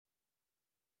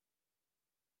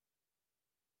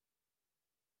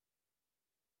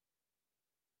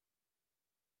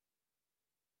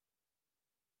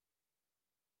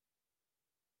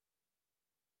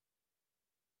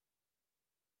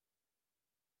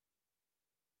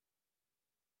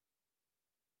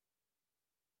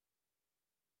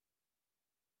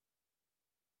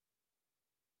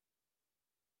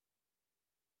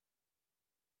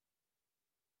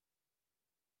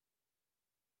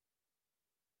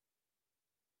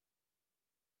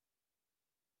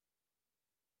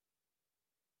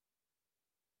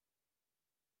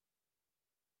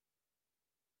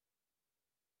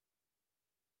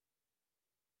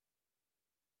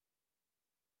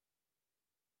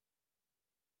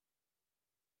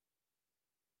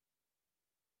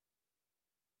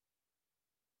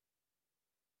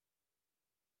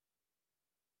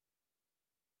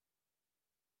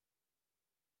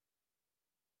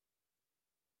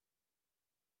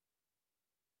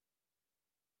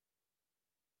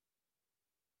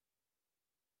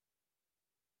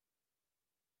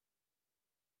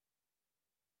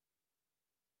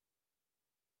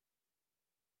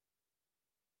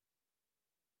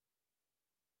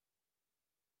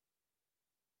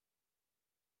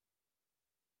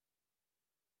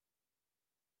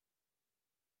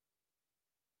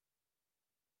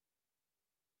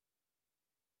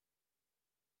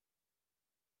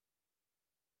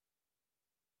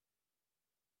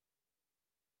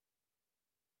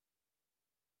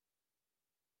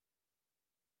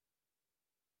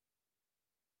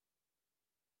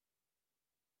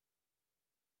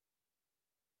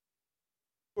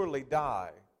surely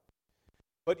die.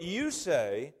 But you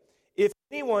say, if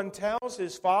anyone tells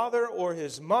his father or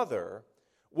his mother,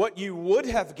 what you would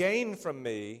have gained from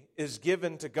me is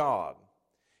given to God,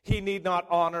 he need not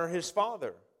honor his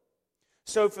father.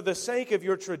 So for the sake of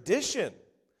your tradition,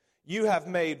 you have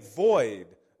made void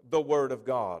the word of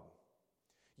God.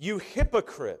 You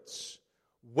hypocrites,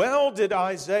 well did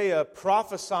Isaiah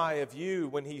prophesy of you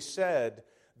when he said,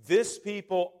 this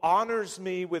people honors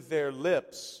me with their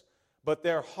lips, but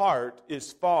their heart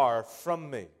is far from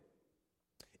me.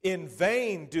 In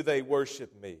vain do they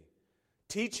worship me,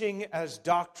 teaching as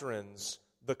doctrines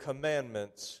the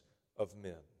commandments of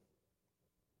men.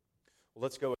 Well,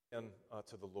 let's go again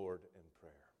to the Lord in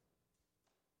prayer.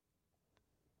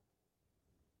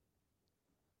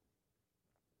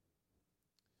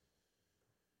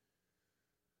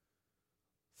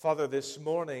 Father, this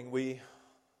morning we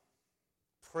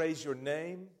praise your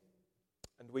name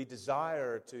and we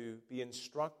desire to be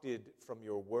instructed from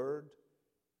your word.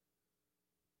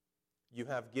 You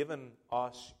have given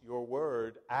us your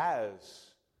word as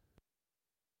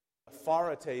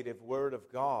authoritative word of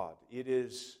God. It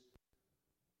is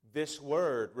this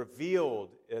word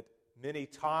revealed at many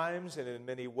times and in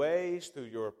many ways through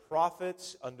your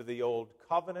prophets under the old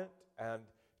covenant, and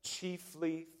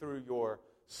chiefly through your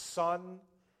Son,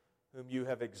 whom you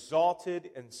have exalted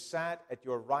and sat at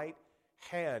your right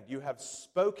hand. You have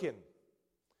spoken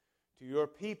to your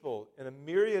people in a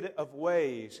myriad of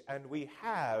ways, and we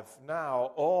have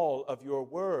now all of your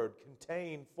word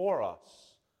contained for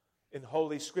us in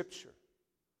Holy Scripture.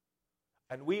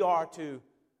 And we are to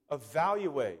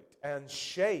evaluate and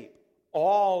shape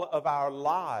all of our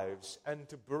lives and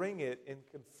to bring it in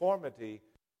conformity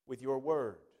with your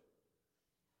word.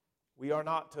 We are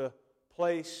not to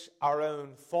place our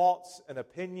own thoughts and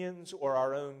opinions or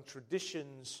our own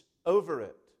traditions over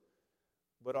it,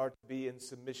 but are to be in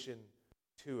submission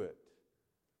to it.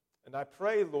 And I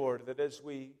pray, Lord, that as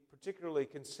we particularly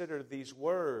consider these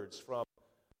words from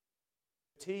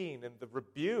 15 and the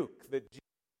rebuke that Jesus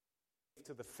gave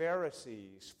to the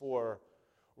Pharisees for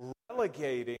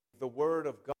relegating the word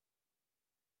of God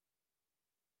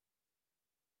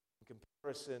in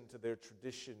comparison to their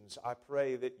traditions, I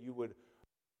pray that you would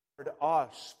guard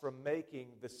us from making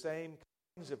the same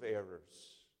kinds of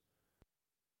errors.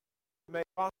 Make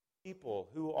us people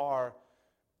who are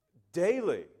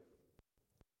daily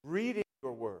reading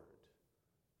your word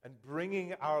and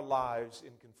bringing our lives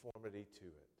in conformity to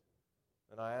it.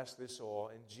 And I ask this all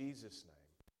in Jesus' name.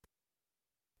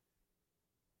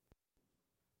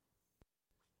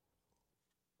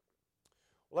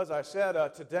 Well, as I said,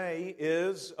 today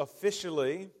is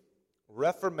officially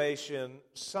Reformation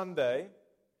Sunday,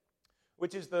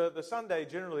 which is the Sunday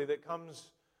generally that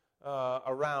comes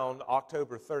around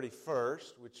October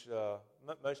 31st, which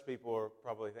most people are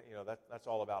probably thinking, that's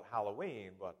all about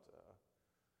Halloween, but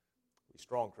we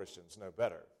strong Christians know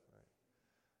better.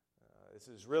 Right? This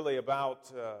is really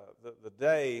about the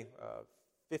day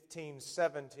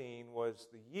 1517 was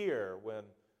the year when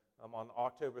on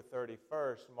October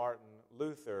 31st, Martin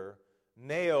Luther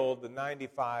nailed the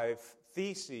 95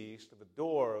 Theses to the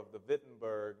door of the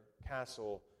Wittenberg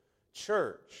Castle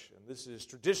Church. And this is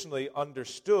traditionally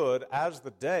understood as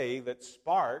the day that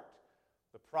sparked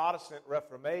the Protestant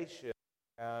Reformation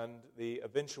and the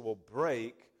eventual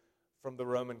break from the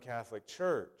Roman Catholic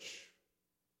Church.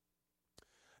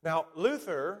 Now,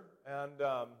 Luther, and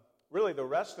really the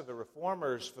rest of the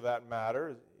Reformers for that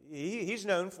matter, he's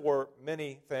known for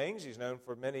many things. He's known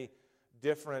for many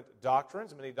different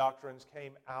doctrines. Many doctrines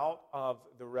came out of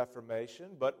the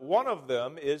Reformation, but one of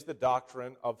them is the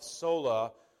doctrine of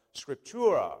sola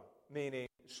scriptura, meaning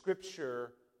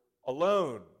Scripture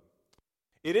alone.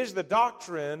 It is the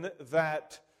doctrine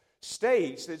that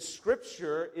states that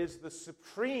Scripture is the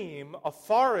supreme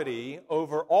authority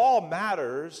over all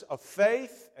matters of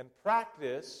faith and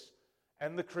practice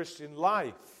and the Christian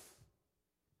life.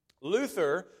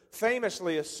 Luther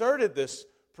famously asserted this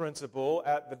principle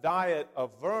at the Diet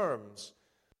of Worms.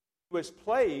 He was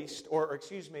faced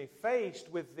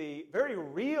with the very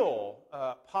real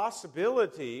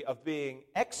possibility of being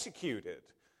executed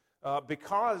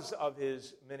because of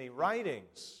his many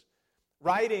writings.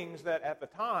 Writings that at the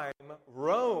time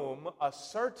Rome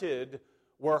asserted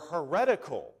were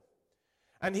heretical.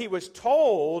 And he was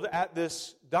told at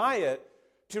this diet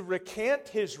to recant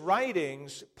his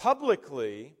writings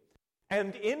publicly,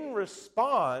 and in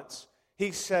response,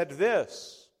 he said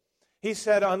this. He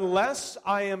said, "Unless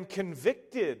I am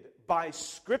convicted by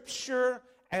Scripture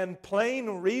and plain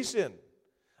reason,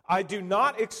 I do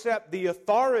not accept the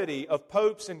authority of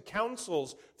popes and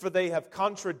councils, for they have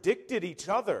contradicted each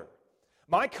other.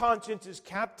 My conscience is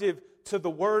captive to the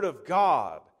Word of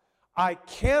God, I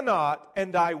cannot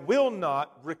and I will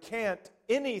not recant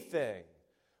anything,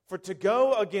 for to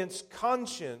go against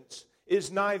conscience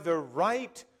is neither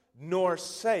right nor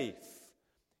safe.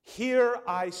 Here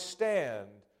I stand,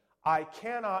 I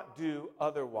cannot do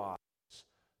otherwise.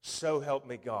 So help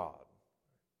me God.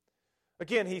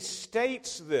 Again, he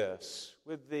states this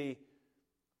with the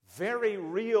very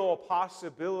real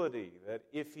possibility that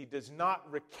if he does not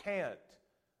recant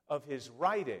of his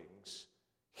writings,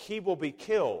 he will be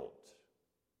killed.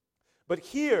 But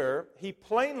here, he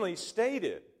plainly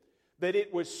stated that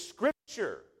it was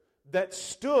Scripture that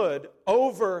stood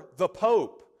over the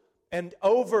Pope and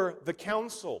over the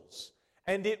councils.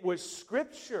 And it was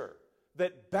Scripture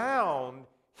that bound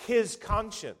his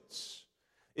conscience.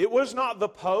 It was not the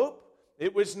Pope,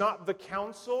 it was not the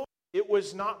council, it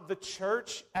was not the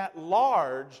church at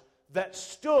large that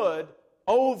stood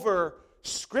over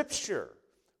Scripture.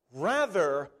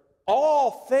 Rather,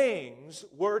 all things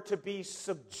were to be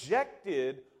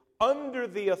subjected under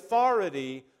the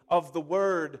authority of the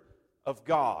Word of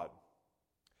God.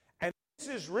 And this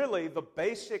is really the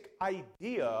basic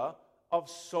idea of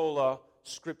sola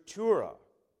scriptura.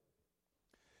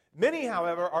 Many,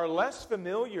 however, are less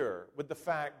familiar with the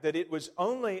fact that it was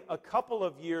only a couple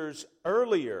of years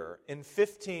earlier, in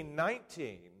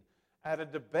 1519, at a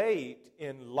debate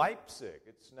in Leipzig.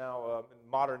 It's now in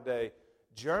modern-day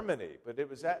Germany, but it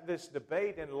was at this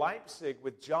debate in Leipzig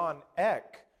with John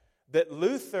Eck that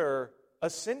Luther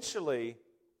essentially,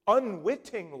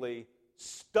 unwittingly,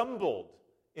 stumbled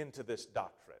into this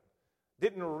doctrine.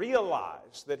 Didn't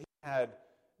realize that he had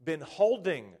been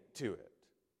holding to it.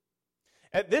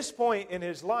 At this point in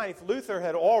his life, Luther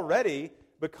had already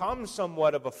become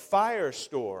somewhat of a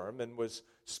firestorm and was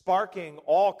sparking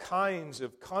all kinds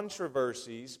of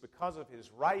controversies because of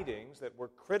his writings that were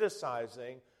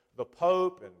criticizing the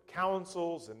Pope and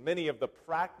councils and many of the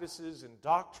practices and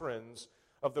doctrines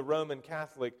of the Roman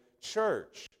Catholic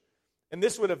Church. And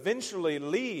this would eventually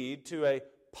lead to a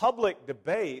public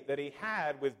debate that he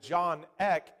had with John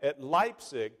Eck at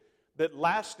Leipzig that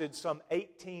lasted some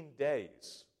 18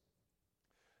 days.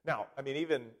 Now, I mean,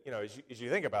 even, as you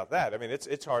think about that, I mean,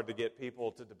 it's hard to get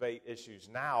people to debate issues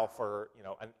now for,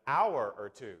 an hour or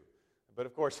two. But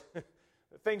of course,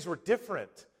 things were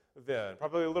different then,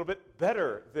 probably a little bit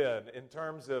better then in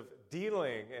terms of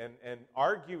dealing and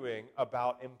arguing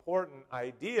about important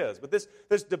ideas. But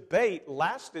this debate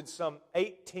lasted some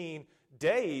 18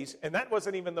 days, and that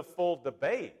wasn't even the full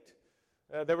debate.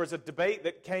 There was a debate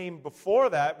that came before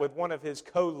that with one of his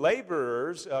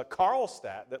co-laborers,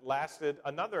 Karlstadt, that lasted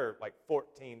another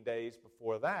 14 days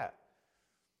before that.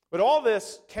 But all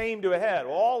this came to a head.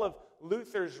 All of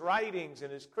Luther's writings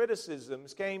and his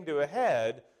criticisms came to a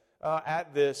head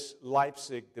at this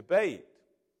Leipzig debate.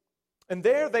 And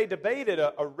there they debated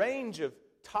a range of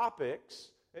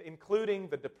topics, including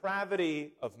the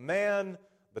depravity of man,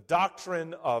 the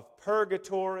doctrine of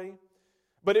purgatory.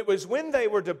 But it was when they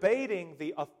were debating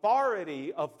the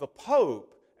authority of the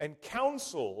Pope and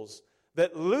councils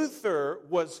that Luther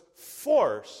was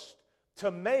forced to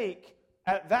make,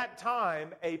 at that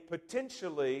time, a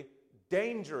potentially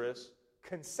dangerous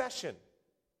concession.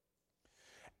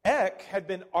 Eck had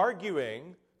been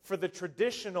arguing for the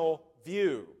traditional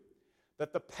view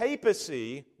that the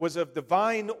papacy was of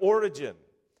divine origin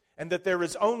and that there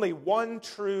is only one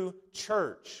true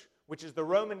church, which is the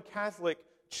Roman Catholic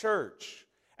Church,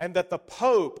 and that the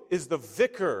Pope is the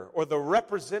vicar or the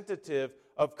representative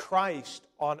of Christ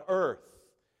on earth.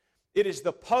 It is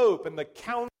the Pope and the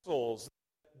councils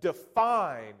that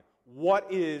define what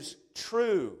is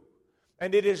true.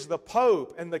 And it is the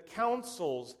Pope and the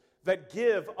councils that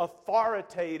give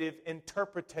authoritative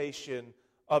interpretation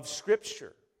of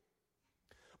Scripture.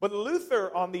 But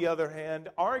Luther, on the other hand,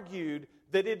 argued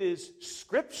that it is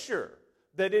Scripture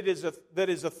that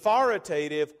is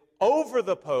authoritative over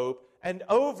the Pope and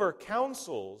over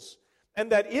councils,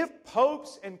 and that if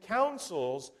popes and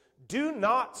councils do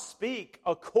not speak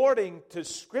according to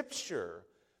Scripture,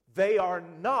 they are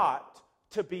not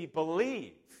to be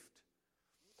believed.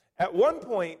 At one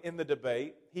point in the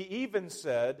debate, he even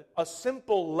said, a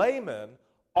simple layman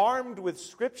armed with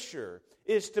Scripture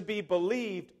is to be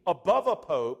believed above a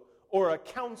pope or a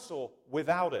council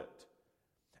without it.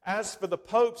 As for the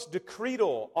Pope's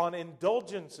decretal on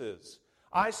indulgences,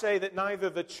 I say that neither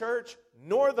the Church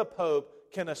nor the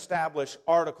Pope can establish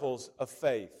articles of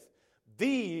faith.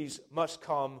 These must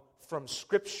come from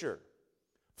Scripture.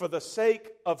 For the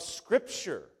sake of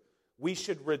Scripture, we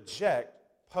should reject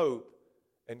Pope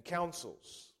and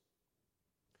councils.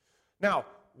 Now,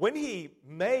 when he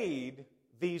made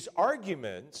these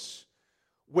arguments,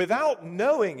 without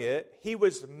knowing it, he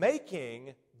was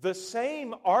making the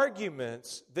same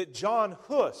arguments that John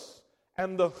Huss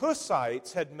and the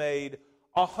Hussites had made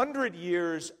 100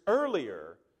 years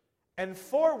earlier, and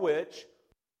for which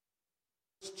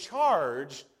he was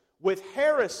charged with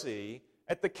heresy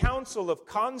at the Council of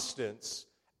Constance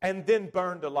and then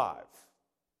burned alive.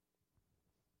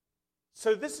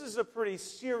 So this is a pretty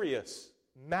serious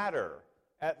matter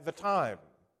at the time.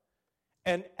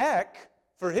 And Eck,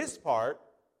 for his part,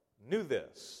 knew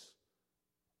this.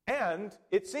 And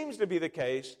it seems to be the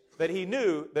case that he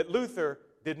knew that Luther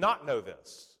did not know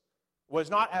this, was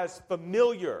not as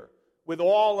familiar with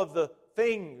all of the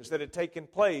things that had taken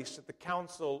place at the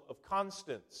Council of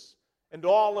Constance and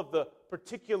all of the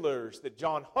particulars that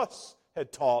John Huss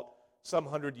had taught some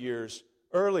 100 years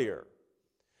earlier.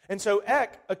 And so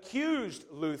Eck accused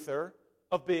Luther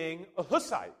of being a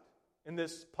Hussite in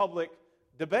this public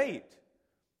debate.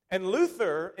 And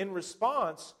Luther, in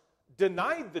response,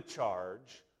 denied the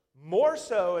charge, more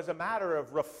so as a matter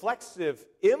of reflexive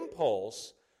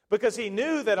impulse, because he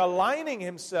knew that aligning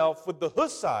himself with the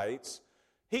Hussites,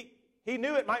 he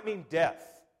knew it might mean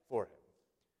death for him.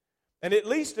 And at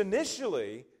least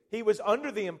initially, he was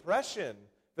under the impression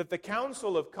that the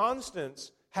Council of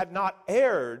Constance had not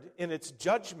erred in its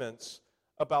judgments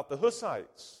about the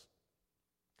Hussites.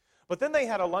 But then they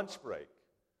had a lunch break.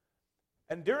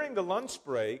 And during the lunch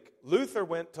break, Luther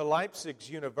went to Leipzig's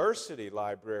university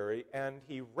library and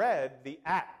he read the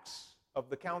Acts of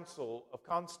the Council of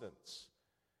Constance.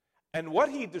 And what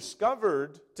he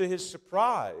discovered, to his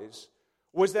surprise,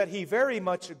 was that he very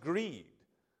much agreed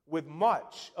with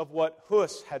much of what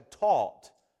Huss had taught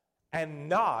and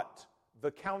not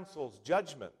the council's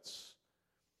judgments.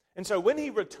 And so when he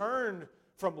returned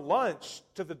from lunch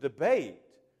to the debate,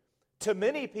 to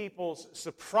many people's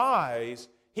surprise,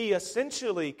 he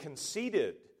essentially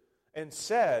conceded and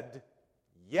said,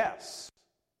 "Yes,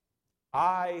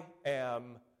 I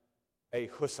am a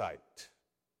Hussite."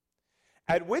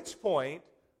 At which point,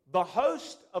 the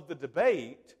host of the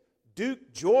debate,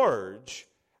 Duke George,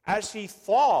 as he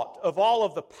thought of all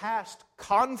of the past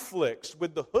conflicts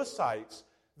with the Hussites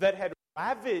that had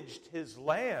ravaged his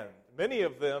land, many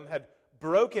of them had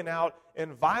broken out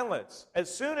in violence.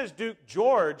 As soon as Duke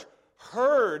George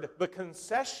heard the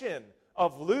concession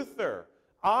of Luther,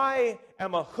 "I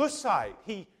am a Hussite,"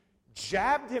 he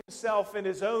jabbed himself in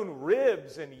his own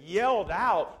ribs and yelled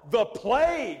out, "The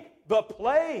plague! The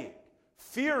plague!"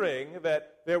 fearing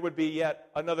that there would be yet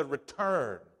another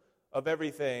return of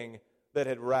everything that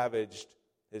had ravaged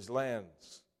his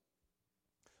lands.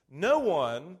 No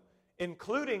one,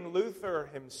 including Luther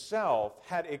himself,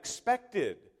 had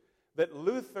expected that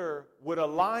Luther would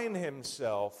align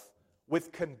himself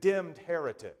with condemned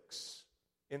heretics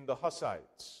in the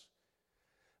Hussites.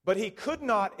 But he could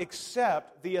not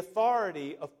accept the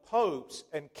authority of popes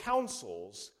and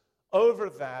councils over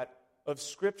that of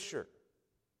Scripture.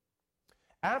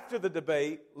 After the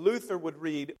debate, Luther would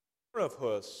read more of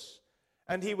Huss,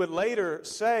 and he would later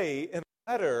say in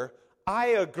a letter, "I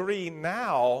agree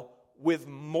now with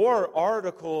more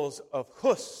articles of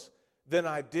Huss than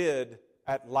I did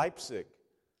at Leipzig."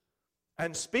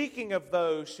 And speaking of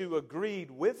those who agreed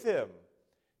with him,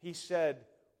 he said,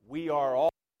 "We are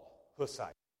all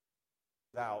Hussites,"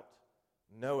 without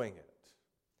knowing it.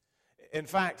 In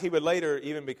fact, he would later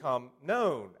even become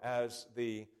known as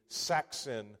the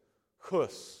Saxon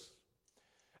Huss.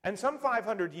 And some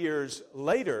 500 years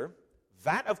later,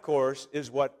 that, of course, is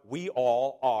what we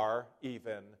all are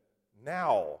even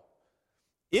now.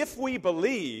 If we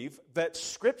believe that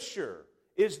Scripture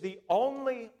is the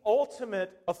only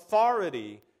ultimate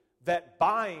authority that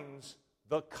binds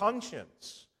the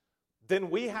conscience, then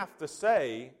we have to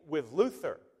say with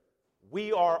Luther,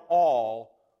 we are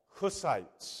all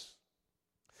Hussites.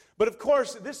 But of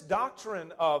course, this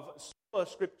doctrine of sola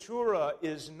scriptura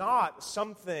is not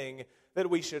something that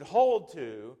we should hold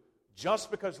to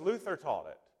just because Luther taught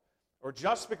it, or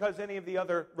just because any of the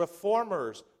other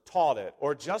reformers taught it,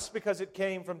 or just because it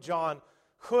came from John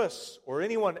Huss or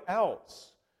anyone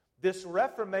else. This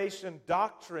Reformation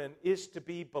doctrine is to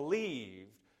be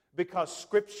believed because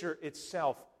Scripture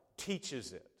itself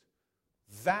teaches it.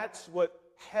 That's what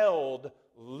held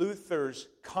Luther's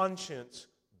conscience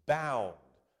bound,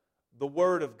 the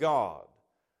Word of God.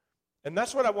 And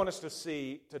that's what I want us to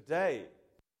see today.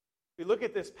 If we look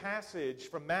at this passage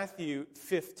from Matthew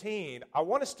 15, I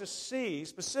want us to see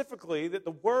specifically that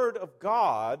the Word of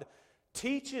God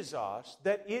teaches us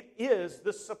that it is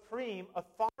the supreme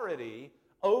authority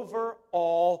over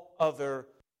all other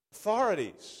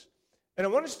authorities. And I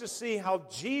want us to see how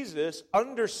Jesus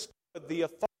understood the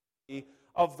authority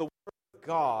of the Word of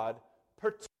God,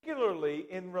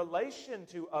 particularly in relation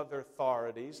to other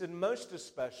authorities, and most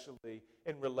especially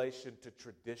in relation to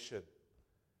tradition.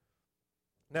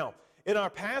 Now, in our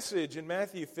passage in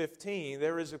Matthew 15,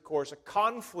 there is, of course, a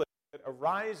conflict that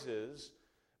arises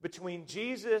between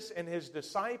Jesus and his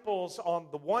disciples on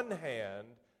the one hand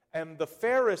and the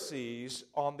Pharisees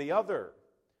on the other.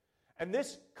 And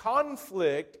this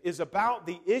conflict is about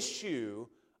the issue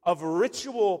of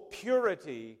ritual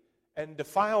purity and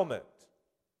defilement.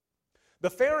 The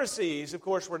Pharisees, of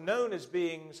course, were known as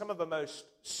being some of the most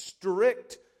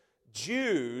strict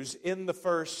Jews in the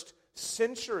first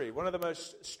century, one of the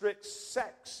most strict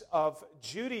sects of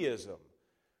Judaism.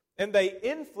 And they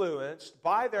influenced,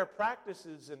 by their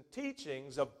practices and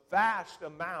teachings, a vast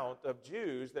amount of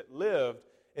Jews that lived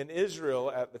in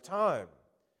Israel at the time.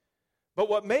 But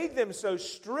what made them so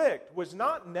strict was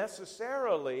not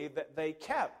necessarily that they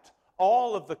kept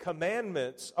all of the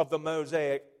commandments of the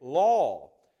Mosaic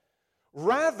law.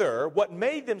 Rather, what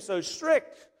made them so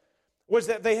strict was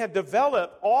that they had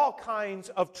developed all kinds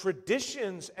of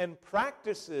traditions and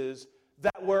practices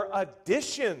that were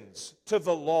additions to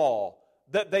the law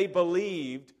that they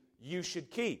believed you should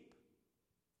keep.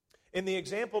 In the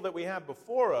example that we have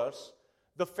before us,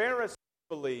 the Pharisees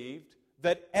believed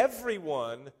that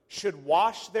everyone should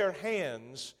wash their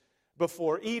hands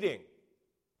before eating.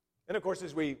 And of course,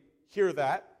 as we hear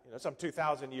that, some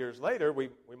 2,000 years later, we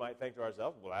might think to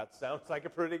ourselves, well, that sounds like a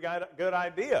pretty good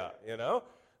idea,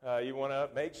 You want to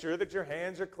make sure that your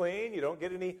hands are clean, you don't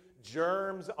get any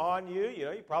germs on you.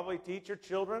 You probably teach your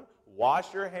children,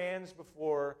 wash your hands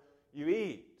before you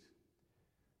eat.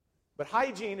 But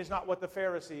hygiene is not what the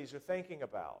Pharisees are thinking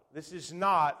about. This is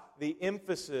not the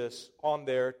emphasis on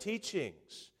their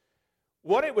teachings.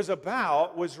 What it was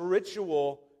about was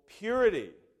ritual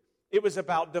purity. It was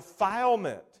about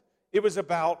defilement. It was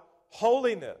about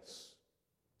holiness.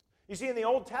 You see, in the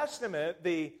Old Testament,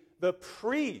 the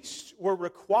priests were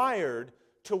required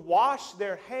to wash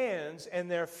their hands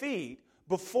and their feet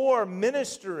before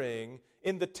ministering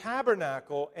in the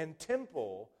tabernacle and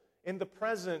temple in the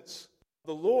presence of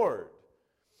the Lord.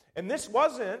 And this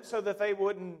wasn't so that they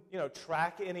wouldn't,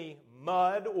 track any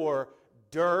mud or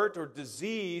dirt or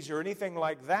disease or anything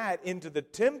like that into the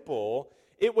temple.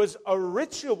 It was a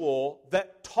ritual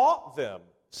that taught them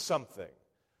something.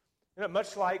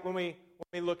 Much like when we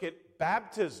look at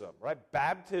baptism, right?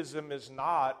 Baptism is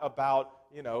not about,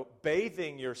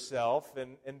 bathing yourself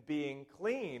and being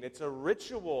clean. It's a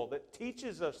ritual that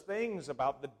teaches us things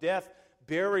about the death,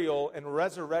 burial, and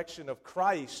resurrection of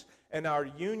Christ and our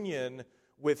union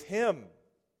with Him.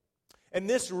 And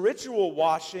this ritual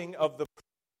washing of the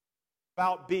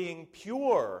about being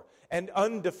pure and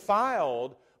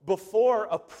undefiled before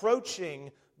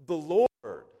approaching the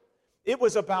Lord. It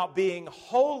was about being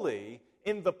holy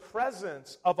in the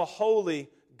presence of a holy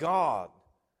God.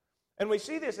 And we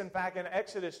see this, in fact, in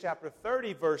Exodus chapter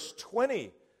 30, verse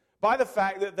 20, by the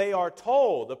fact that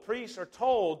the priests are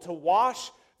told to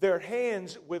wash their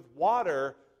hands with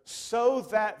water so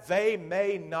that they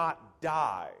may not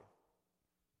die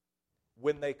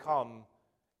when they come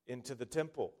into the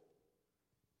temple.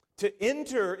 To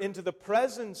enter into the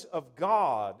presence of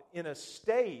God in a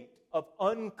state of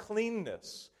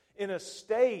uncleanness, in a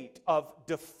state of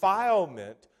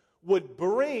defilement, would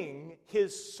bring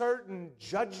His certain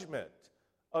judgment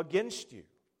against you.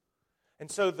 And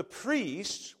so the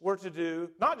priests were to do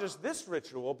not just this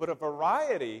ritual, but a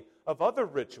variety of other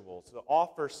rituals to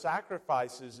offer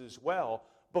sacrifices as well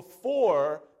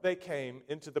before they came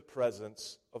into the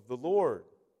presence of the Lord.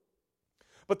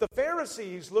 But the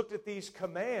Pharisees looked at these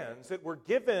commands that were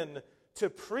given to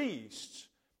priests,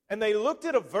 and they looked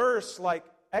at a verse like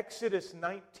Exodus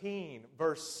 19,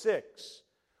 verse 6,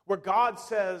 where God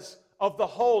says of the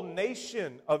whole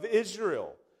nation of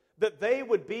Israel that they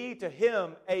would be to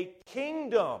Him a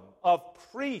kingdom of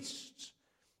priests.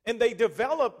 And they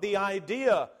developed the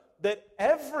idea that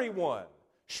everyone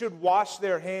should wash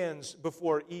their hands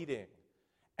before eating.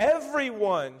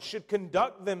 Everyone should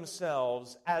conduct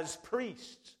themselves as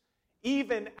priests,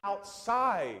 even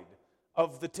outside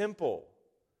of the temple.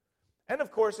 And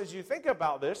of course, as you think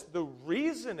about this, the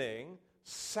reasoning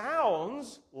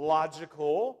sounds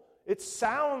logical. It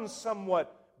sounds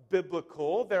somewhat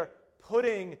biblical. They're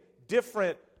putting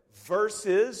different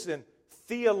verses and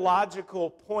theological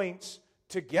points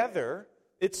together.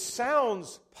 It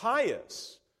sounds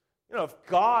pious. If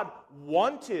God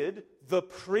wanted the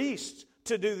priests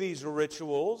to do these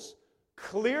rituals,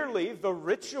 clearly the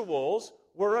rituals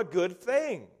were a good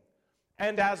thing.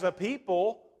 And as a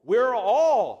people, we're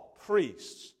all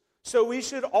priests. So we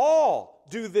should all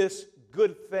do this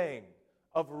good thing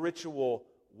of ritual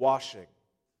washing.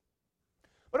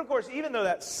 But of course, even though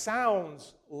that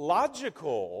sounds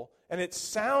logical and it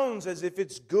sounds as if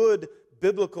it's good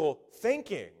biblical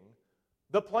thinking,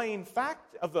 the plain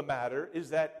fact of the matter is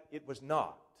that it was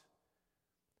not.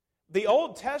 The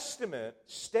Old Testament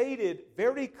stated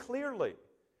very clearly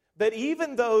that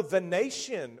even though the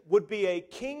nation would be a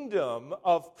kingdom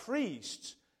of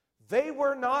priests, they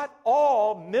were not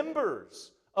all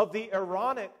members of the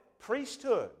Aaronic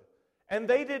priesthood. And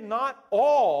they did not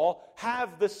all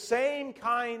have the same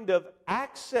kind of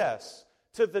access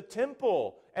to the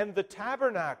temple and the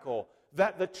tabernacle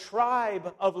that the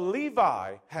tribe of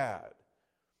Levi had.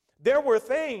 There were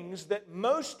things that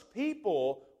most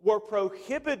people were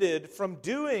prohibited from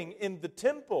doing in the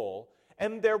temple,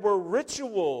 and there were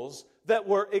rituals that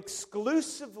were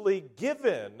exclusively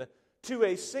given to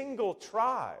a single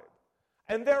tribe.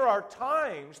 And there are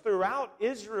times throughout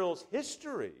Israel's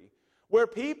history where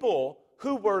people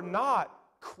who were not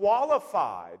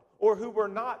qualified or who were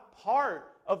not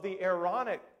part of the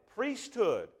Aaronic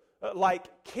priesthood,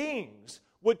 like kings,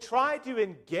 would try to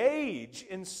engage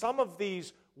in some of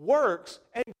these works,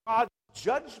 and God's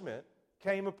judgment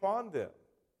came upon them.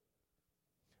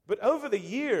 But over the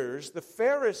years, the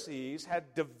Pharisees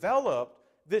had developed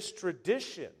this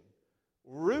tradition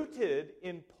rooted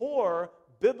in poor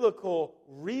biblical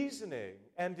reasoning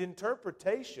and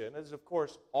interpretation, as of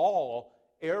course all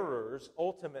errors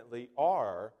ultimately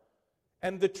are.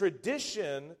 And the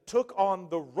tradition took on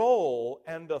the role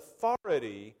and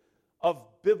authority of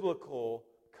biblical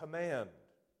command.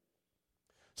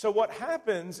 So what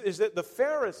happens is that the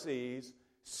Pharisees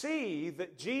see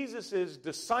that Jesus'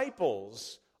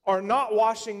 disciples are not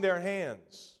washing their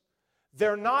hands.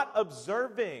 They're not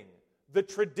observing the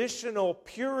traditional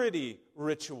purity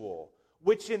ritual,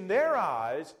 which in their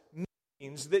eyes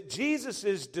means that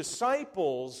Jesus'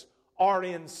 disciples are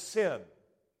in sin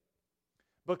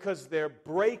because they're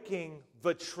breaking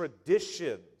the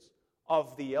traditions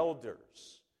of the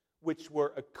elders, which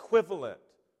were equivalent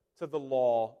to the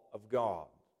law of God.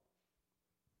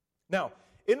 Now,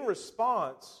 in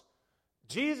response,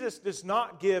 Jesus does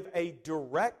not give a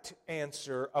direct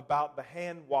answer about the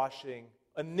hand washing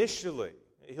initially.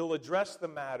 He'll address the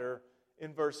matter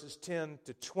in verses 10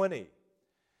 to 20.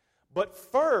 But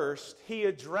first, he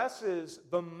addresses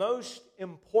the most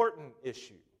important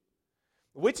issue,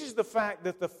 which is the fact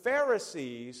that the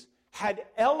Pharisees had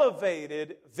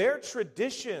elevated their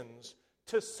traditions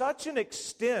to such an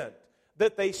extent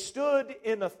that they stood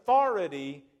in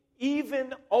authority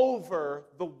even over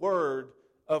the Word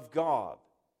of God.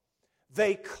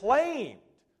 They claimed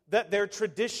that their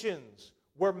traditions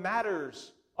were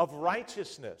matters of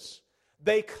righteousness.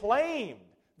 They claimed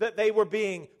that they were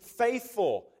being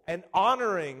faithful and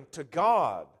honoring to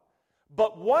God.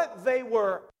 But what they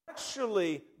were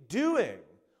actually doing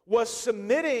was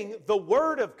submitting the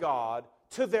Word of God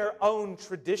to their own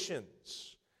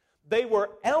traditions. They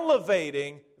were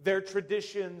elevating their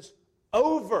traditions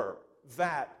over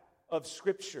that of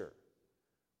Scripture.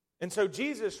 And so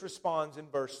Jesus responds in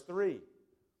verse 3.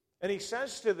 And he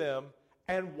says to them,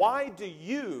 "And why do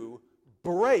you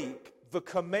break the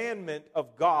commandment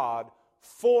of God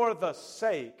for the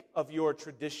sake of your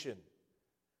tradition?"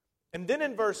 And then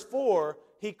in verse 4,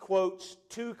 he quotes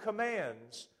two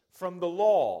commands from the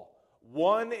law.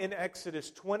 One in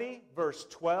Exodus 20, verse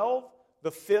 12,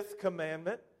 the fifth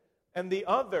commandment, and the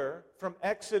other from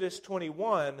Exodus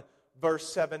 21,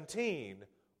 verse 17,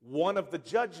 one of the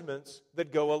judgments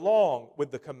that go along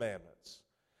with the commandments.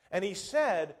 And he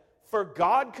said, "For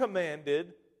God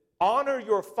commanded, honor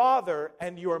your father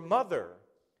and your mother,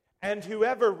 and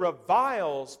whoever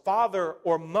reviles father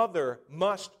or mother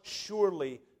must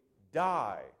surely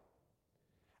die."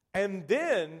 And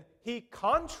then he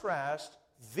contrasts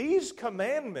these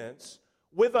commandments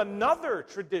with another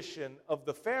tradition of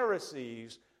the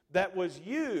Pharisees that was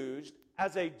used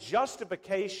as a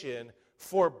justification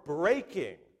for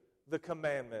breaking the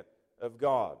commandment of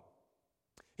God.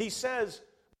 He says,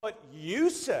 "But you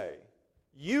say,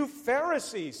 you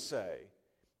Pharisees say,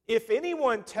 if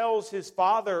anyone tells his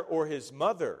father or his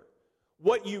mother,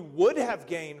 'What you would have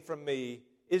gained from me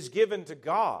is given to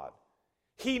God,'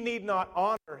 he need not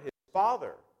honor his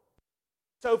father.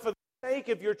 So for the sake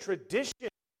of your tradition,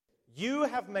 you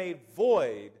have made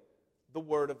void the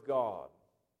word of God."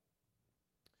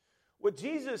 What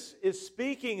Jesus is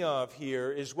speaking of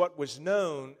here is what was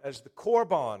known as the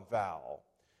Korban vow,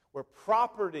 where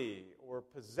property or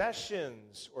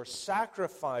possessions or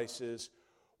sacrifices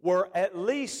were at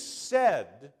least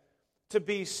said to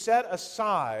be set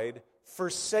aside for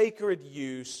sacred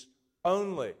use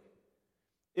only.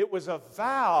 It was a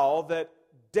vow that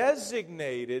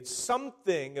designated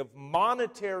something of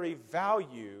monetary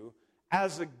value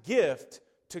as a gift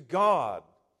to God.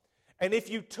 And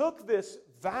if you took this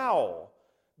vow,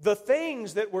 the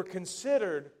things that were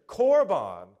considered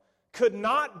korban could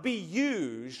not be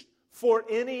used for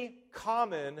any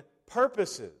common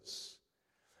purposes.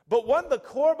 But what the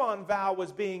korban vow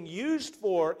was being used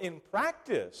for in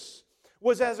practice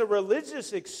was as a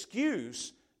religious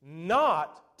excuse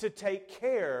not to take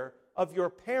care of your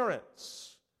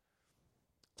parents.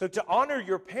 So to honor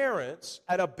your parents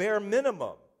at a bare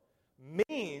minimum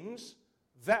means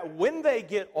that when they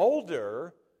get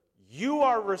older, you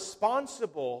are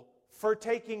responsible for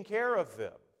taking care of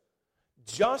them,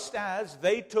 just as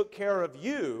they took care of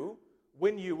you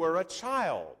when you were a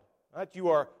child. Right?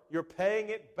 You're paying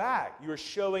it back. You're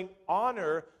showing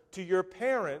honor to your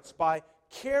parents by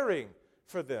caring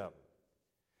for them.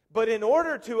 But in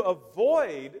order to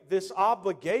avoid this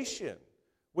obligation,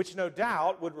 which no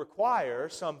doubt would require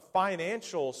some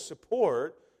financial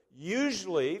support,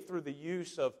 usually through the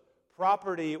use of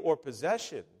property or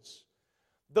possessions,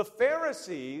 the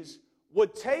Pharisees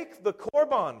would take the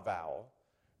korban vow,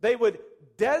 they would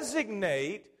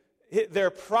designate their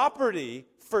property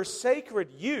for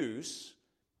sacred use,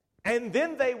 and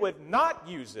then they would not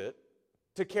use it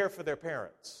to care for their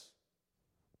parents.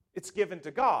 It's given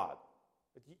to God.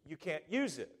 You can't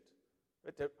use it.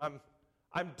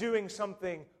 I'm doing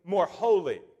something more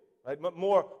holy, right?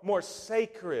 more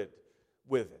sacred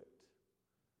with it.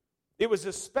 It was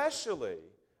especially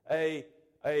a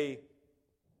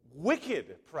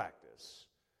wicked practice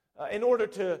in order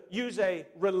to use a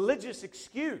religious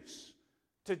excuse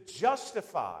to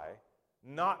justify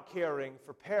not caring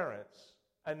for parents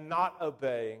and not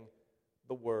obeying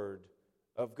the Word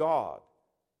of God.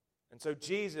 And so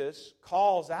Jesus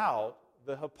calls out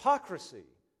the hypocrisy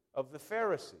of the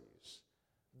Pharisees.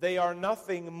 They are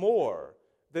nothing more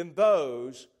than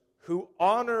those who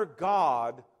honor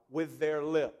God with their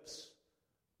lips.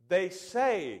 They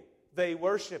say they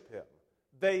worship Him.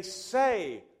 They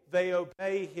say they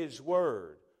obey His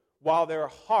Word, while their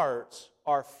hearts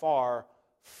are far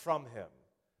from Him.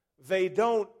 They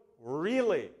don't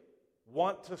really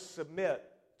want to submit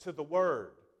to the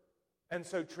Word. And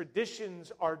so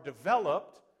traditions are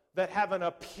developed that have an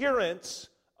appearance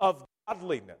of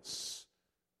godliness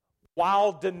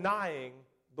while denying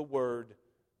the Word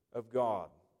of God.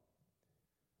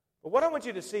 But what I want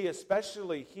you to see,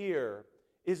 especially here,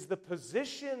 is the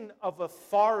position of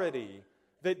authority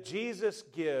that Jesus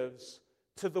gives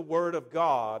to the Word of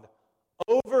God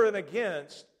over and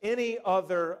against any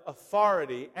other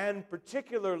authority, and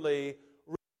particularly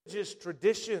religious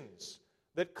traditions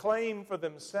that claim for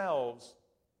themselves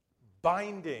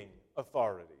binding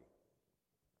authority.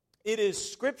 It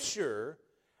is Scripture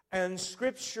and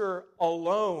Scripture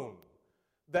alone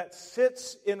that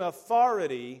sits in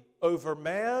authority over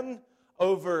man,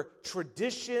 over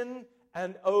tradition,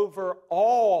 and over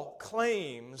all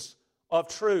claims of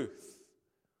truth.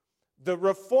 The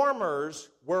Reformers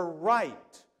were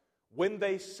right when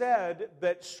they said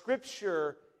that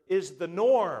Scripture is the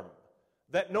norm,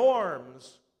 that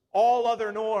norms, all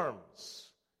other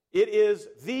norms. It is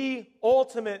the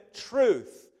ultimate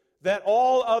truth, that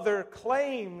all other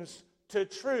claims to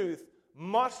truth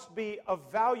must be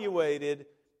evaluated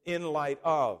in light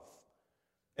of.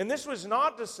 And this was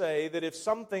not to say that if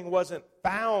something wasn't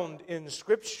found in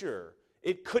Scripture,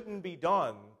 it couldn't be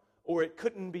done or it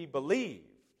couldn't be believed.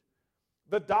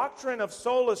 The doctrine of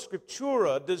sola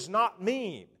scriptura does not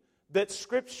mean that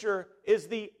Scripture is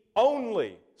the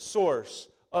only source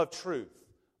of truth,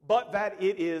 but that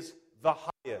it is the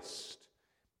highest.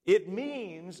 It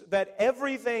means that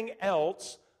everything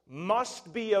else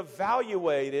must be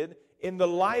evaluated in the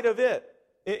light of it,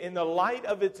 in the light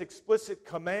of its explicit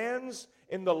commands,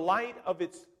 in the light of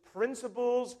its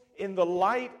principles, in the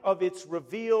light of its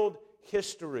revealed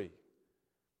history.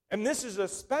 And this is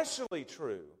especially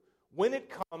true when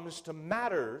it comes to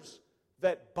matters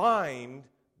that bind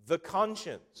the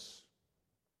conscience.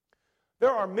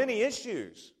 There are many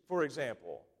issues, for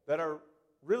example, that are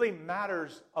really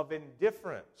matters of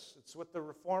indifference. It's what the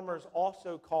Reformers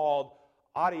also called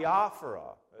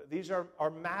adiaphora. These are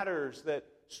matters that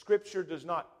Scripture does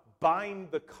not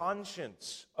bind the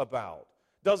conscience about,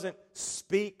 doesn't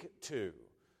speak to.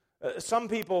 Some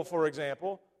people, for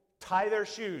example, tie their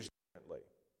shoes differently,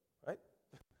 right?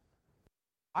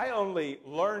 I only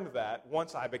learned that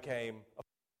once I became a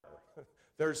farmer.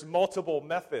 There's multiple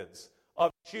methods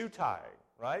of shoe tying,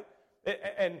 right?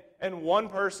 And one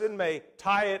person may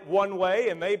tie it one way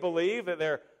and they believe that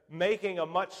they're making a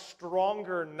much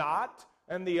stronger knot,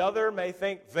 and the other may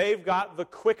think they've got the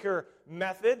quicker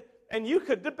method, and you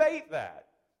could debate that.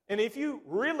 And if you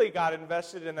really got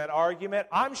invested in that argument,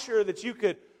 I'm sure that you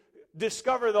could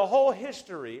discover the whole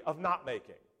history of knot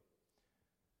making.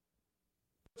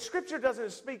 Scripture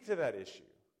doesn't speak to that issue.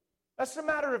 That's a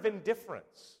matter of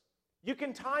indifference. You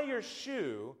can tie your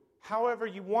shoe however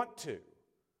you want to.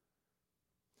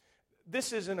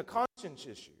 This isn't a conscience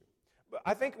issue. But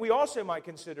I think we also might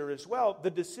consider as well the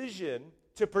decision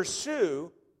to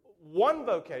pursue one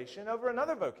vocation over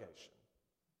another vocation.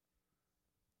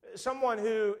 Someone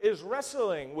who is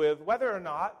wrestling with whether or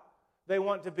not they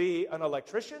want to be an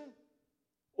electrician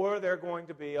or they're going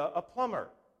to be a plumber.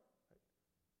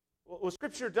 Well,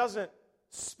 Scripture doesn't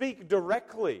speak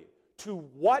directly to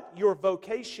what your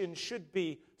vocation should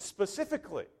be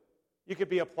specifically. You could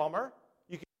be a plumber,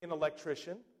 you could be an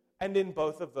electrician, and in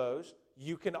both of those,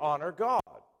 you can honor God.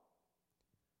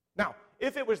 Now,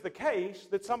 if it was the case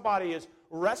that somebody is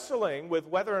wrestling with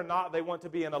whether or not they want to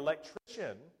be an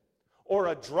electrician or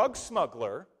a drug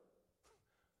smuggler,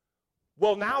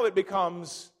 well, now it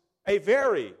becomes a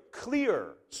very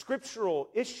clear scriptural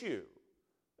issue.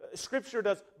 Scripture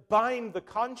does bind the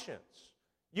conscience.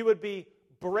 You would be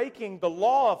breaking the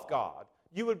law of God.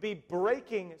 You would be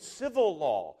breaking civil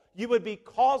law. You would be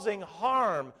causing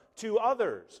harm to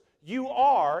others. You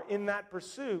are, in that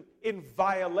pursuit, in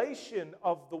violation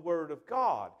of the Word of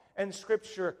God. And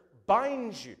Scripture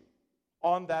binds you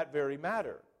on that very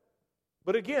matter.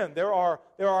 But again, there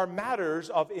are matters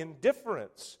of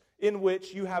indifference in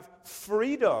which you have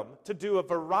freedom to do a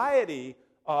variety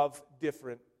of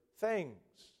different things.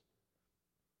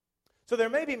 So there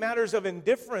may be matters of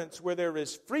indifference where there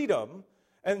is freedom,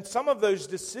 and some of those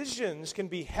decisions can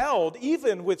be held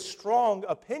even with strong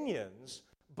opinions,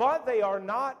 but they are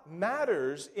not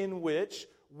matters in which,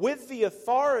 with the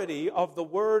authority of the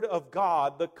Word of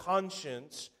God, the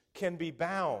conscience can be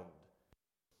bound.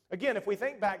 Again, if we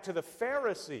think back to the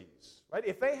Pharisees, right?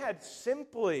 If they had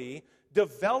simply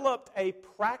developed a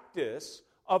practice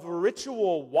of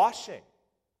ritual washing,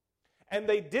 and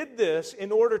they did this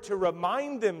in order to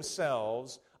remind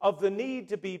themselves of the need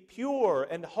to be pure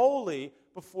and holy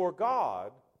before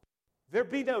God,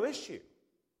 there'd be no issue.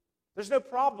 There's no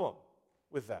problem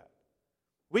with that.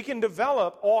 We can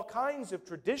develop all kinds of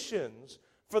traditions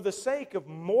for the sake of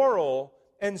moral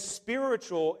and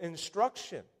spiritual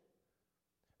instruction.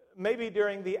 Maybe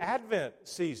during the Advent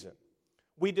season,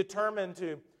 we determine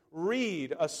to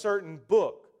read a certain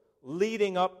book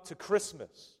leading up to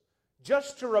Christmas,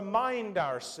 just to remind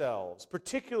ourselves,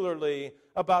 particularly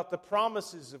about the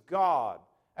promises of God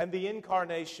and the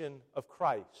incarnation of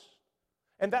Christ.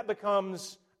 And that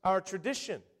becomes our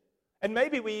tradition. And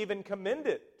maybe we even commend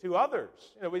it to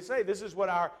others. We say this is what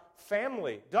our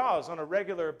family does on a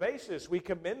regular basis. We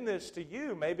commend this to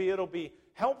you. Maybe it'll be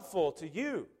helpful to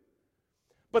you.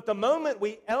 But the moment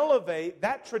we elevate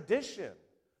that tradition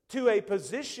to a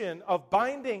position of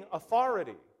binding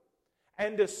authority,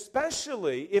 and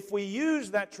especially if we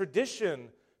use that tradition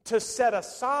to set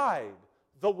aside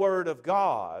the Word of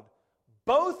God,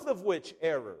 both of which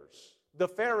errors the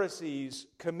Pharisees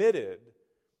committed,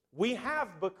 we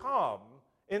have become,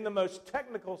 in the most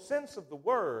technical sense of the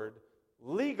word,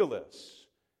 legalists,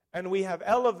 and we have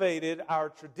elevated our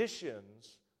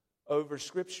traditions over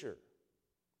Scripture.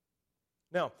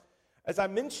 Now, as I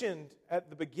mentioned at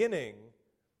the beginning,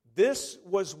 this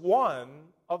was one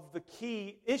of the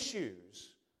key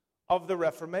issues of the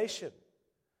Reformation.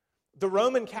 The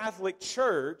Roman Catholic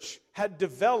Church had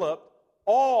developed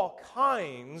all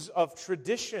kinds of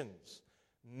traditions,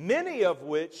 many of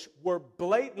which were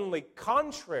blatantly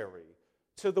contrary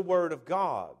to the Word of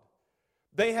God.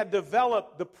 They had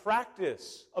developed the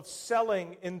practice of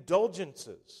selling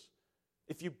indulgences.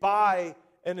 If you buy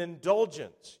an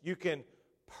indulgence, you can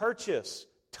purchase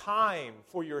time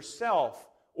for yourself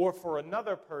or for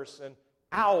another person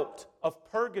out of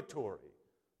purgatory.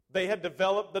 They had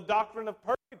developed the doctrine of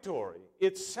purgatory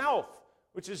itself,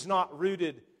 which is not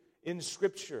rooted in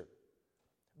Scripture.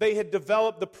 They had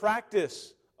developed the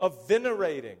practice of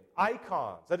venerating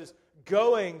icons. That is,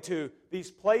 going to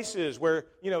these places where,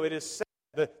 it is said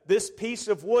that this piece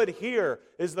of wood here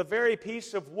is the very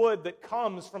piece of wood that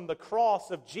comes from the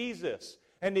cross of Jesus.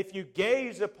 And if you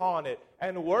gaze upon it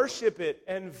and worship it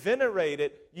and venerate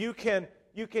it, you can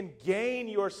gain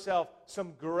yourself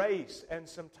some grace and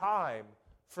some time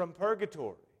from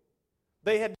purgatory.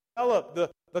 They had developed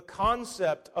the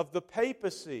concept of the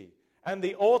papacy and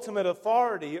the ultimate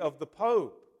authority of the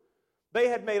Pope. They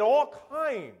had made all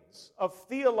kinds of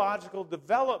theological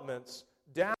developments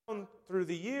down through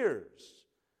the years.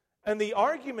 And the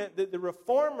argument that the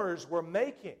Reformers were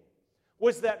making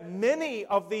was that many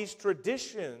of these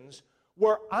traditions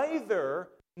were either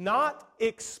not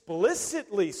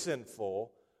explicitly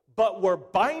sinful, but were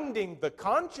binding the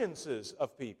consciences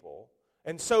of people,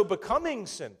 and so becoming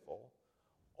sinful,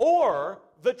 or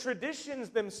the traditions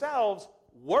themselves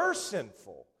were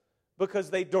sinful,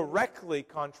 because they directly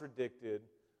contradicted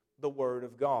the Word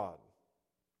of God.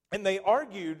 And they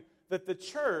argued that the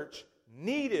church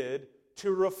needed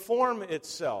to reform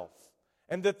itself,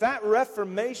 and that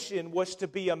reformation was to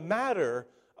be a matter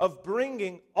of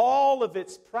bringing all of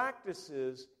its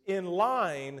practices in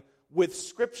line with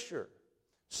Scripture.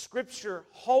 Scripture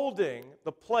holding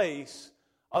the place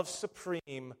of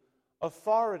supreme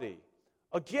authority.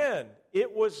 Again,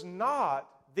 it was not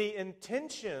the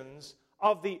intentions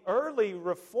of the early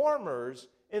reformers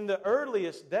in the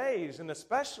earliest days, and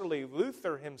especially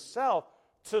Luther himself,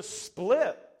 to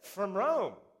split from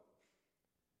Rome.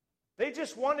 They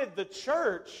just wanted the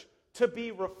church to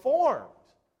be reformed.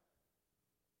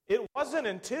 It wasn't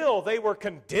until they were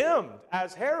condemned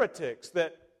as heretics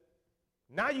that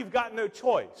now you've got no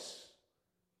choice.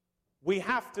 We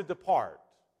have to depart.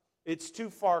 It's too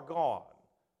far gone.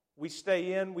 We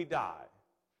stay in, we die.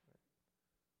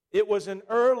 It was an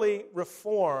early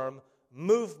reform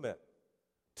movement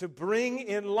to bring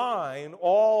in line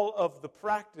all of the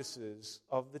practices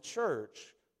of the church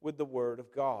with the Word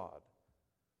of God.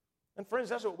 And friends,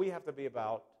 that's what we have to be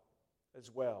about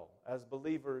as well, as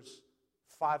believers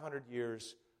 500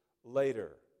 years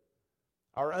later.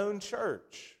 Our own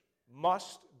church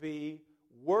must be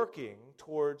working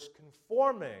towards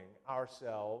conforming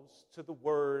ourselves to the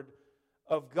Word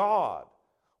of God,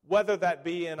 whether that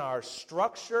be in our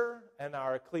structure and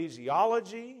our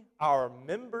ecclesiology, our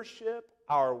membership,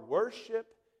 our worship,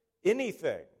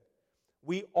 anything.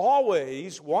 We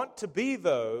always want to be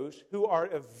those who are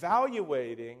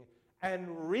evaluating and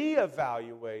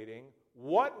reevaluating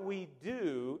what we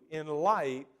do in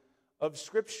light of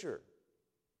Scripture.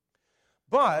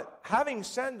 But having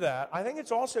said that, I think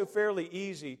it's also fairly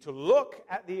easy to look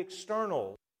at the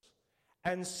externals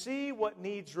and see what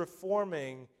needs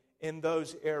reforming in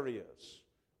those areas.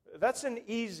 That's an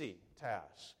easy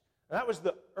task. And that was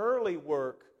the early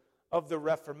work of the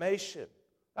Reformation.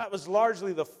 That was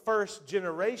largely the first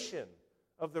generation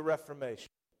of the Reformation.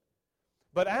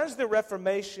 But as the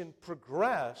Reformation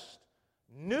progressed,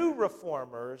 new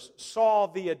reformers saw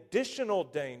the additional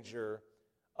danger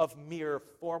of mere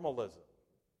formalism.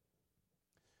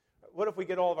 What if we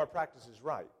get all of our practices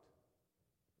right?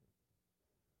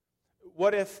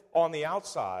 What if on the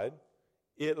outside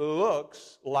it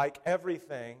looks like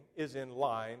everything is in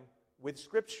line with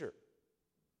Scripture?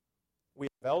 We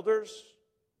have elders,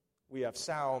 we have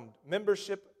sound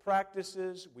membership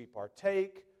practices, we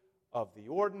partake of the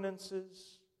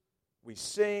ordinances, we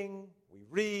sing, we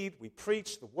read, we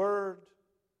preach the Word.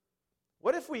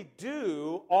 What if we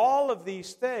do all of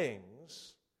these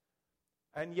things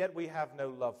and yet we have no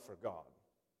love for God?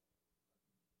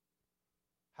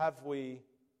 Have we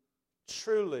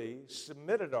truly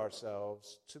submitted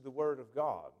ourselves to the Word of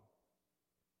God?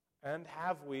 And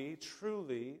have we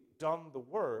truly done the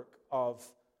work of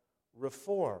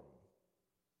reform?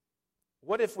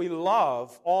 What if we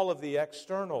love all of the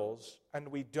externals and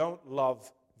we don't love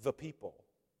the people?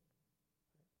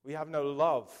 We have no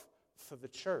love for the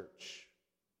church.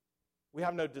 We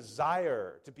have no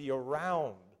desire to be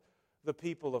around the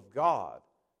people of God.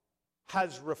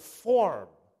 Has reform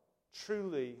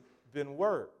truly been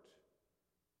worked?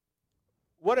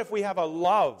 What if we have a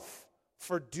love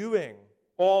for doing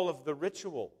all of the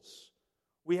rituals?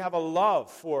 We have a love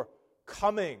for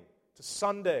coming to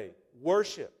Sunday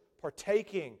worship,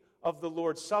 partaking of the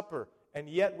Lord's Supper, and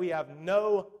yet we have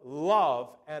no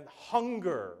love and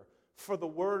hunger for the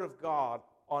Word of God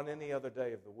on any other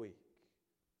day of the week.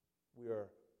 We are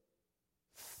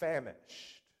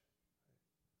famished.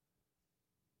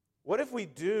 What if we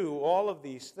do all of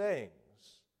these things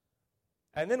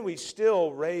and then we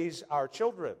still raise our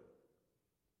children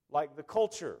like the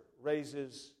culture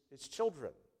raises its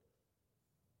children?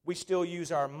 We still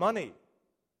use our money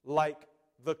like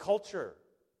the culture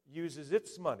uses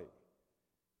its money.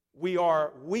 We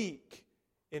are weak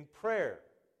in prayer.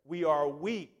 We are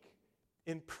weak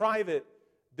in private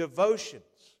devotions.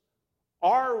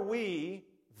 Are we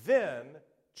then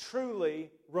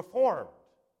truly reformed?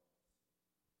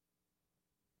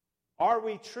 Are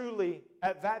we truly,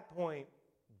 at that point,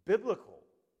 biblical?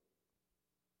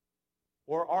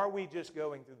 Or are we just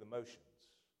going through the motions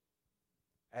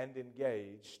and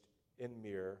engaged in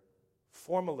mere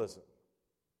formalism?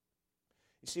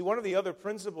 You see, one of the other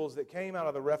principles that came out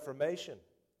of the Reformation,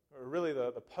 or really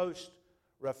the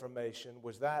post-Reformation,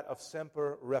 was that of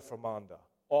semper reformanda,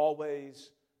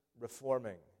 always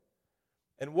reforming.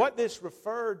 And what this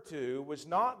referred to was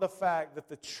not the fact that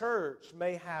the church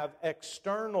may have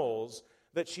externals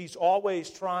that she's always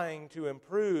trying to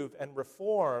improve and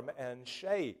reform and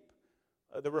shape.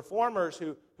 The reformers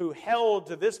who held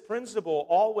to this principle,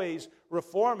 always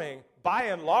reforming, by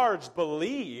and large,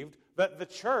 believed that the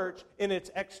church in its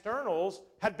externals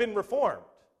had been reformed.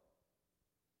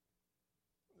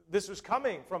 This was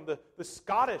coming from the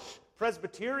Scottish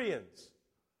Presbyterians,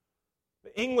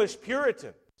 the English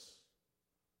Puritans.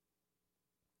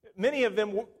 Many of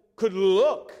them could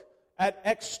look at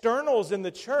externals in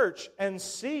the church and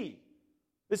see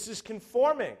this is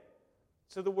conforming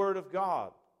to the Word of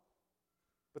God.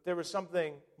 But there was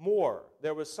something more.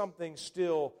 There was something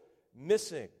still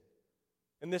missing.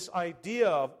 And this idea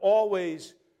of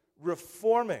always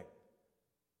reforming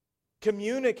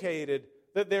communicated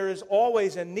that there is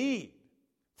always a need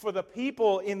for the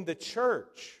people in the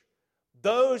church,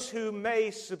 those who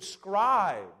may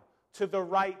subscribe to the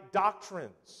right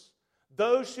doctrines,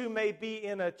 those who may be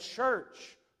in a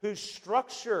church whose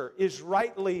structure is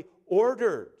rightly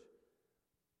ordered.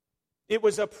 It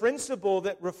was a principle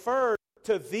that referred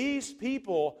to these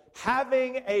people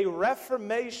having a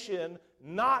reformation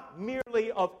not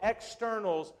merely of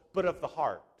externals, but of the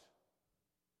heart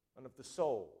and of the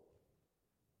soul.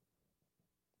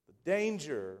 The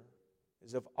danger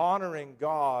is of honoring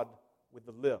God with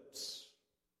the lips,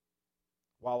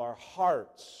 while our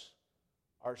hearts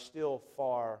are still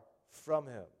far from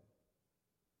Him.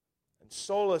 And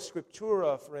sola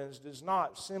scriptura, friends, does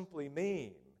not simply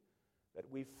mean that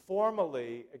we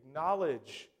formally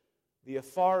acknowledge the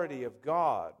authority of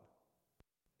God.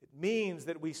 It means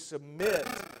that we submit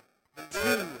to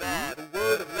the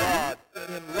Word of God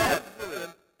in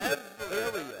every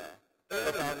area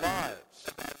of our lives.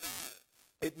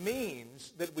 It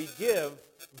means that we give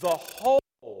the whole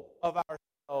of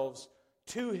ourselves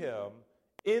to Him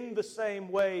in the same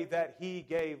way that He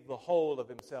gave the whole of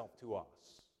Himself to us.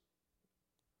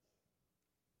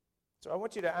 So I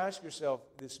want you to ask yourself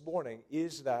this morning,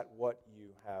 is that what you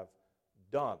have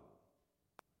done?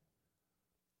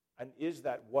 And is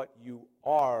that what you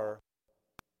are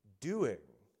doing?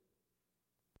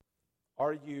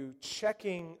 Are you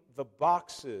checking the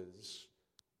boxes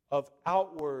of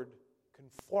outward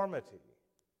conformity?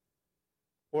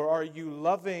 Or are you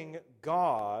loving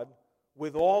God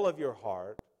with all of your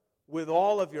heart, with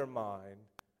all of your mind,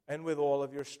 and with all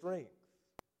of your strength?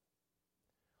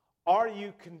 Are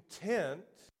you content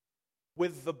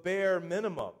with the bare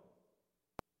minimum?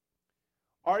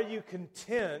 Are you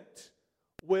content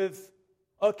with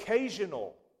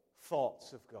occasional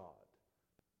thoughts of God?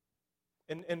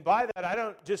 And by that, I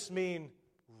don't just mean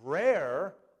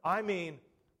rare, I mean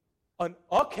an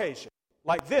occasion,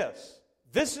 like this.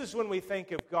 This is when we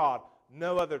think of God,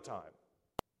 no other time.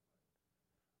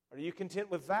 Are you content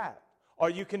with that?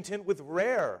 Are you content with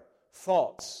rare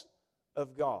thoughts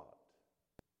of God?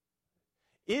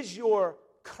 Is your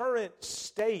current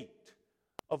state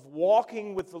of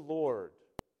walking with the Lord,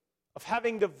 of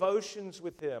having devotions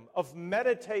with Him, of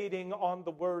meditating on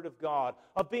the Word of God,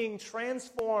 of being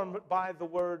transformed by the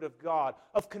Word of God,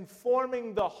 of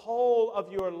conforming the whole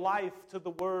of your life to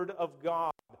the Word of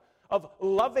God, of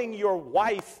loving your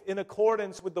wife in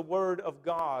accordance with the Word of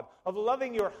God, of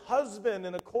loving your husband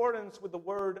in accordance with the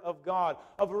Word of God,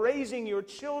 of raising your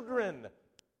children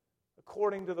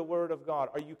according to the Word of God?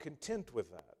 Are you content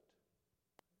with that?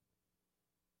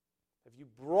 Have you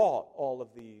brought all of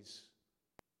these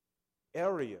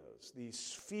areas, these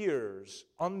spheres,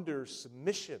 under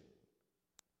submission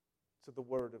to the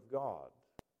Word of God?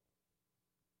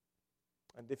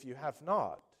 And if you have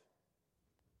not,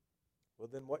 well,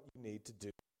 then what you need to do,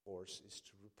 of course, is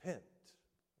to repent.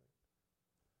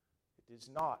 It is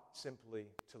not simply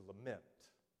to lament.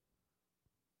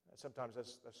 Sometimes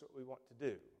that's what we want to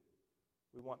do.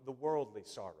 We want the worldly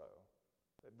sorrow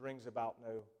that brings about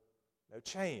no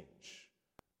change.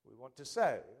 We want to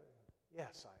say,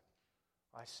 yes,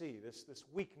 I see this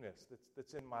weakness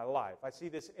that's in my life. I see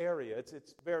this area.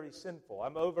 It's very sinful.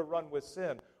 I'm overrun with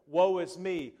sin. Woe is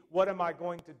me. What am I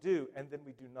going to do? And then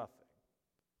we do nothing.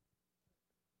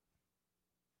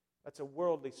 That's a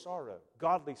worldly sorrow.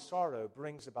 Godly sorrow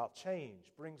brings about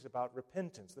change, brings about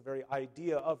repentance. The very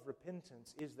idea of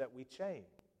repentance is that we change.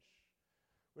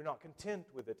 We're not content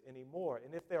with it anymore.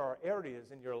 And if there are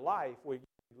areas in your life where you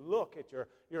look at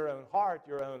your own heart,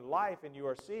 your own life, and you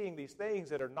are seeing these things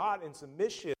that are not in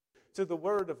submission to the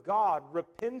Word of God,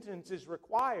 repentance is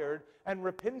required, and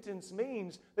repentance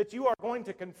means that you are going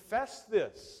to confess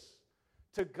this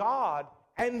to God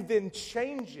and then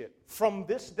change it from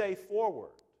this day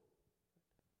forward.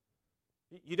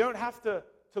 You don't have to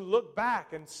look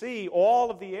back and see all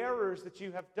of the errors that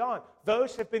you have done.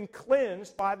 Those have been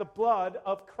cleansed by the blood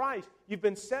of Christ. You've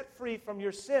been set free from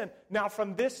your sin. Now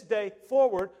from this day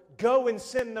forward, go and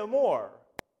sin no more.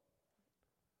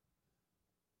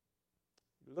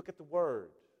 You look at the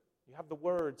Word. You have the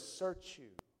Word search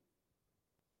you.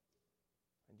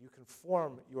 you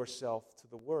conform yourself to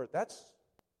the Word. That's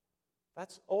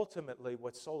ultimately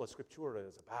what Sola Scriptura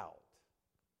is about.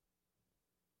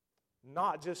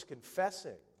 Not just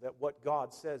confessing that what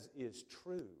God says is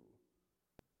true,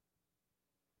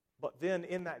 but then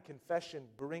in that confession,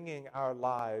 bringing our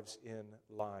lives in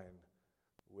line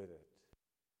with it.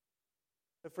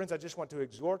 So friends, I just want to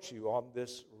exhort you on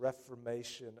this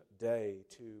Reformation Day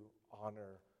to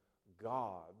honor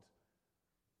God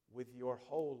with your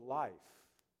whole life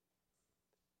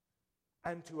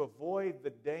and to avoid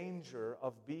the danger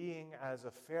of being as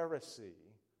a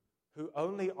Pharisee who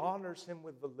only honors Him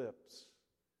with the lips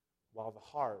while the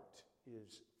heart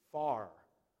is far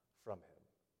from Him.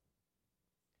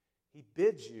 He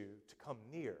bids you to come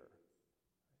near.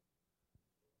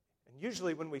 And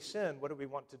usually when we sin, what do we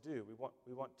want to do?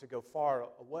 We want to go far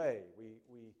away.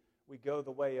 We go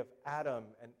the way of Adam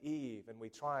and Eve, and we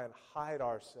try and hide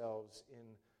ourselves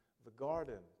in the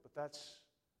garden. But that's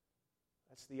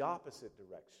the opposite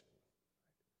direction.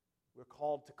 We're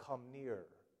called to come near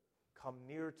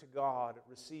to God,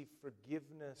 receive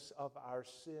forgiveness of our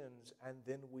sins, and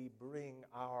then we bring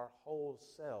our whole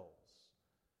selves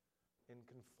in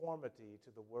conformity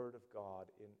to the Word of God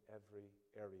in every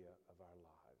area of our lives.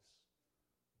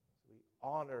 We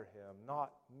honor Him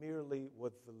not merely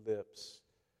with the lips,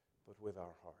 but with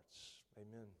our hearts.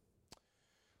 Amen.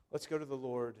 Let's go to the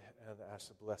Lord and ask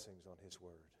the blessings on His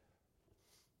Word.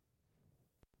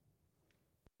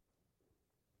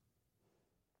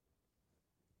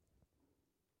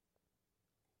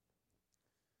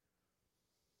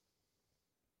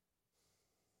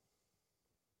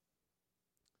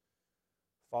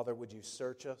 Father, would you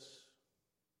search us?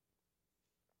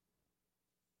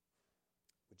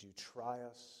 Would you try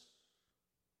us?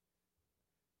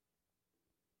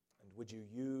 And would you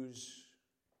use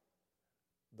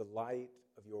the light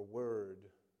of your word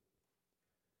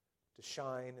to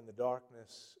shine in the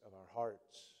darkness of our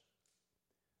hearts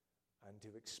and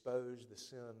to expose the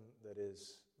sin that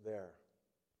is there?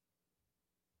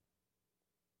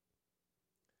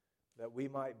 That we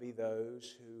might be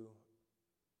those who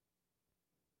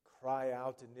cry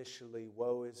out initially,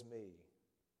 "Woe is me."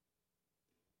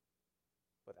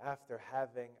 But after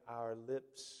having our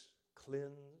lips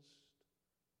cleansed,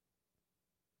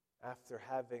 after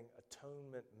having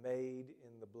atonement made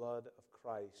in the blood of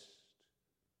Christ,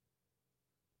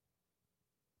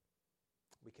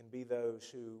 we can be those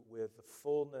who, with the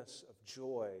fullness of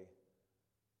joy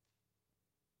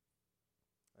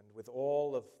and with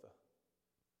all of the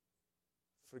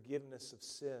forgiveness of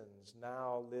sins,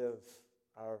 now live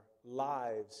our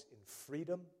lives in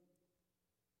freedom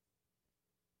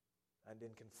and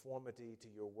in conformity to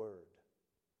your word.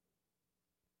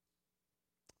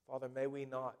 Father, may we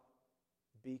not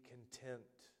be content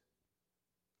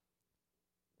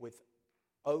with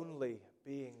only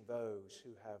being those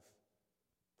who have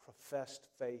professed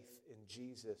faith in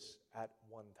Jesus at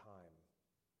one time.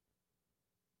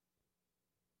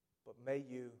 But may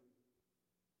you,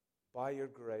 by your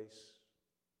grace,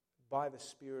 by the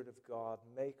Spirit of God,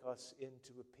 make us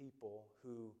into a people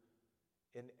who,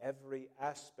 in every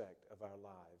aspect of our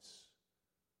lives,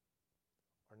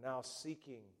 are now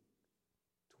seeking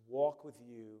to walk with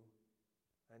you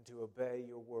and to obey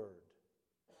your word.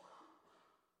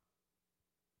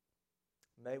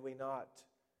 May we not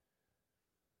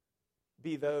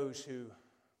be those who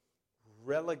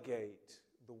relegate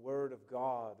the word of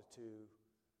God to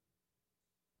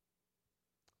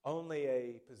only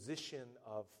a position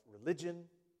of religion,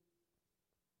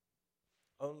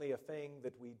 only a thing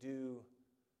that we do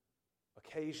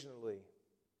occasionally.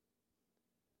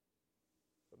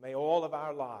 But may all of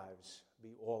our lives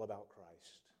be all about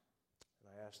Christ.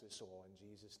 And I ask this all in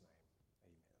Jesus' name.